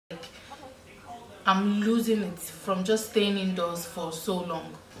I'm losing it from just staying indoors for so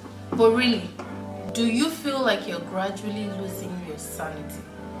long. But really, do you feel like you're gradually losing your sanity?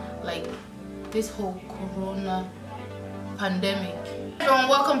 Like this whole corona pandemic. Hey everyone,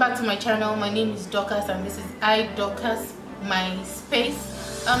 welcome back to my channel. My name is Dorcas and this is Dorcas, my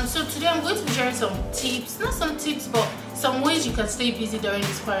space. So today I'm going to be sharing some tips, not some tips, but some ways you can stay busy during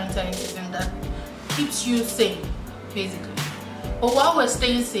this quarantine season that keeps you sane, basically. But while we're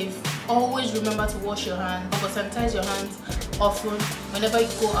staying safe, always remember to wash your hands or sanitize your hands often. Whenever you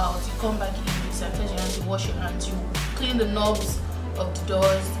go out, you come back in, you sanitize your hands, you wash your hands, you clean the knobs of the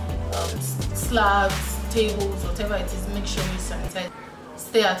doors, slabs, tables, whatever it is, make sure you sanitize.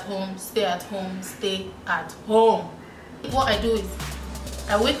 Stay at home, stay at home, stay at home. What I do is,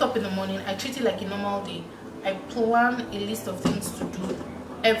 I wake up in the morning, I treat it like a normal day. I plan a list of things to do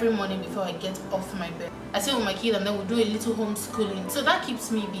every morning before I get off my bed. I sit with my kid and then we'll do a little homeschooling. So that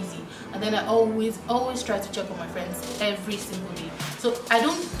keeps me busy. And then I always try to check on my friends every single day. So I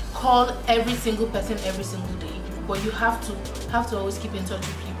don't call every single person every single day, but you have to always keep in touch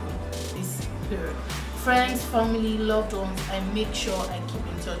with people this period. Friends, family, loved ones, I make sure I keep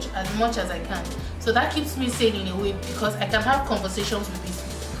in touch as much as I can. So that keeps me sane in a way because I can have conversations with these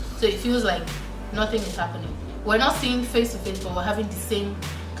people. So it feels like nothing is happening. We're not seeing face to face, but we're having the same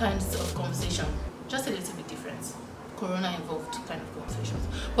kinds of conversation, just a little bit different. Corona involved kind of conversations,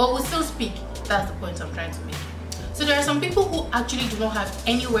 but we'll still speak. That's the point I'm trying to make. So there are some people who actually do not have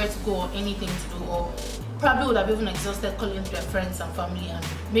anywhere to go or anything to do, or probably would have even exhausted calling their friends and family, and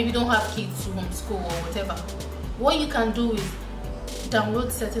maybe don't have kids to homeschool or whatever. What you can do is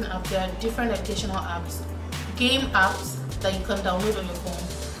download certain apps. There are different educational apps, game apps that you can download on your phone.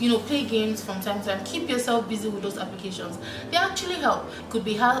 You know, play games from time to time. Keep yourself busy with those applications. They actually help. It could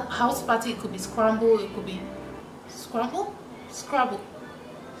be House Party, it could be Scramble, it could be Scramble? Scrabble.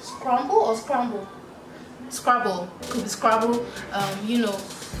 Scramble or Scramble? Scrabble. It could be Scrabble. You know,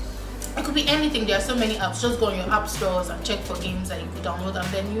 it could be anything. There are so many apps. Just go on your app stores and check for games that you could download and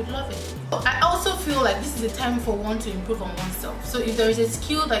then you'd love it. I also feel like this is a time for one to improve on oneself. So if there is a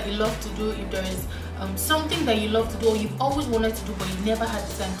skill that you love to do, if there is something that you love to do or you've always wanted to do but you never had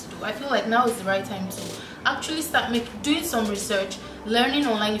the time to do, I feel like now is the right time to actually start doing some research, learning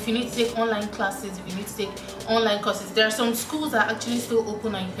online. If you need to take online classes, if you need to take online courses, there are some schools that are actually still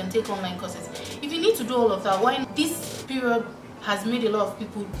open and you can take online courses. If you need to do all of that, why this period has made a lot of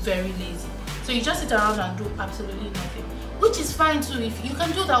people very lazy. So you just sit around and do absolutely nothing, which is fine too if you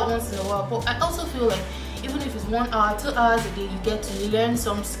can do that once in a while. But I also feel like even if it's 1 hour, 2 hours a day, you get to learn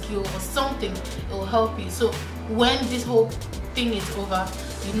some skill or something, it will help you. So when this whole thing is over,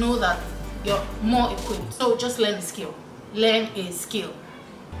 you know that you're more equipped. So just learn a skill. Learn a skill.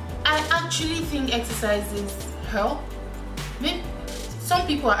 I actually think exercises help. Maybe some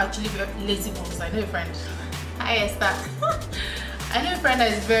people are actually very lazy ones. I know a friend. Hi Esther. I know a friend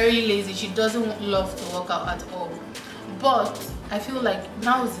that is very lazy. She doesn't love to work out at all. But I feel like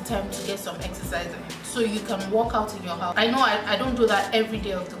now is the time to get some exercise in, so you can walk out in your house. I know I don't do that every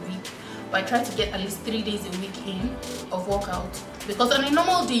day of the week, but I try to get at least 3 days a week in of workout, because on a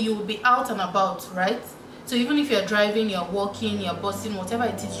normal day you will be out and about, right? So even if you're driving, you're walking, you're busting, whatever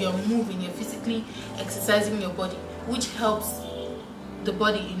it is, you're moving, you're physically exercising your body, which helps the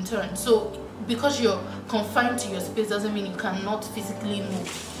body in turn. So because you're confined to your space doesn't mean you cannot physically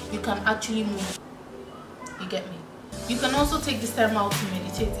move. You can actually move. You get me? You can also take this time out to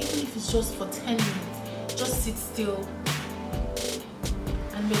meditate, even if it's just for 10 minutes. Just sit still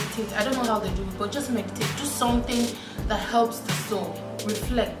and meditate. I don't know how they do it, but just meditate. Do something that helps the soul.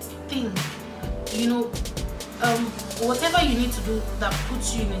 Reflect, think. You know, whatever you need to do that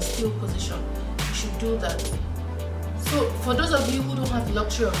puts you in a still position, you should do that. So for those of you who don't have the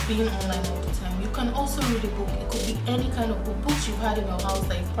luxury of being online all the time, you can also read a book. It could be any kind of book. Books you've had in your house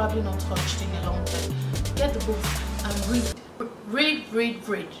that you've probably not touched in a long time. Get the books and read.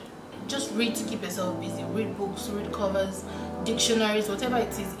 Just read to keep yourself busy. Read books, read covers, dictionaries, whatever it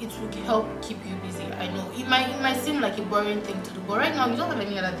is. It will help keep you busy. I know it might seem like a boring thing to do, but right now you don't have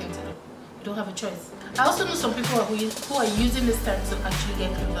any other thing to do. You don't have a choice. I also know some people who are using this time to actually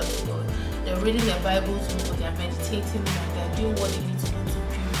get closer to God. They're reading their Bibles, they're meditating, they're doing what they need to do to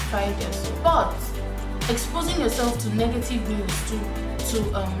purify their soul. But exposing yourself to negative news, to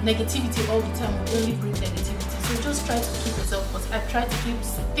negativity all the time will only bring negativity. So just try to keep yourself positive. I try to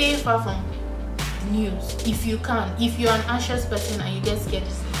stay far from news if you can. If you're an anxious person and you get scared,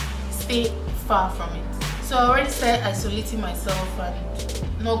 stay far from it. So I already said isolating myself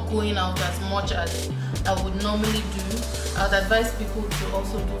and not going out as much as I would normally do. I would advise people to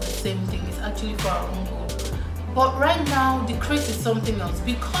also do the same thing. It's actually for our own good. But right now, the craze is something else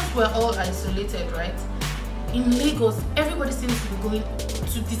because we're all isolated, right? In Lagos, everybody seems to be going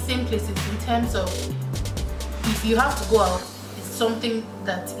to the same places in terms of if you have to go out, it's something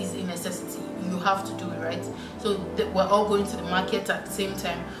that is a necessity. You have to do it, right? So we're all going to the market at the same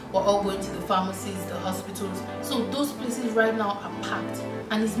time. We're all going to the pharmacies, the hospitals. So those places right now are packed,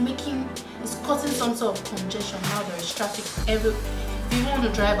 and it's causing some sort of congestion. Now there is traffic every. If you want to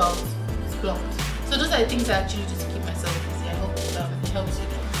drive out, it's blocked. So those are the things I actually do to keep myself busy. I hope it helps you.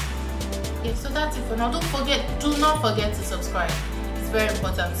 Yeah, so that's it for now. Do not forget to subscribe. It's very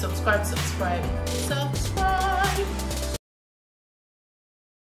important. Subscribe.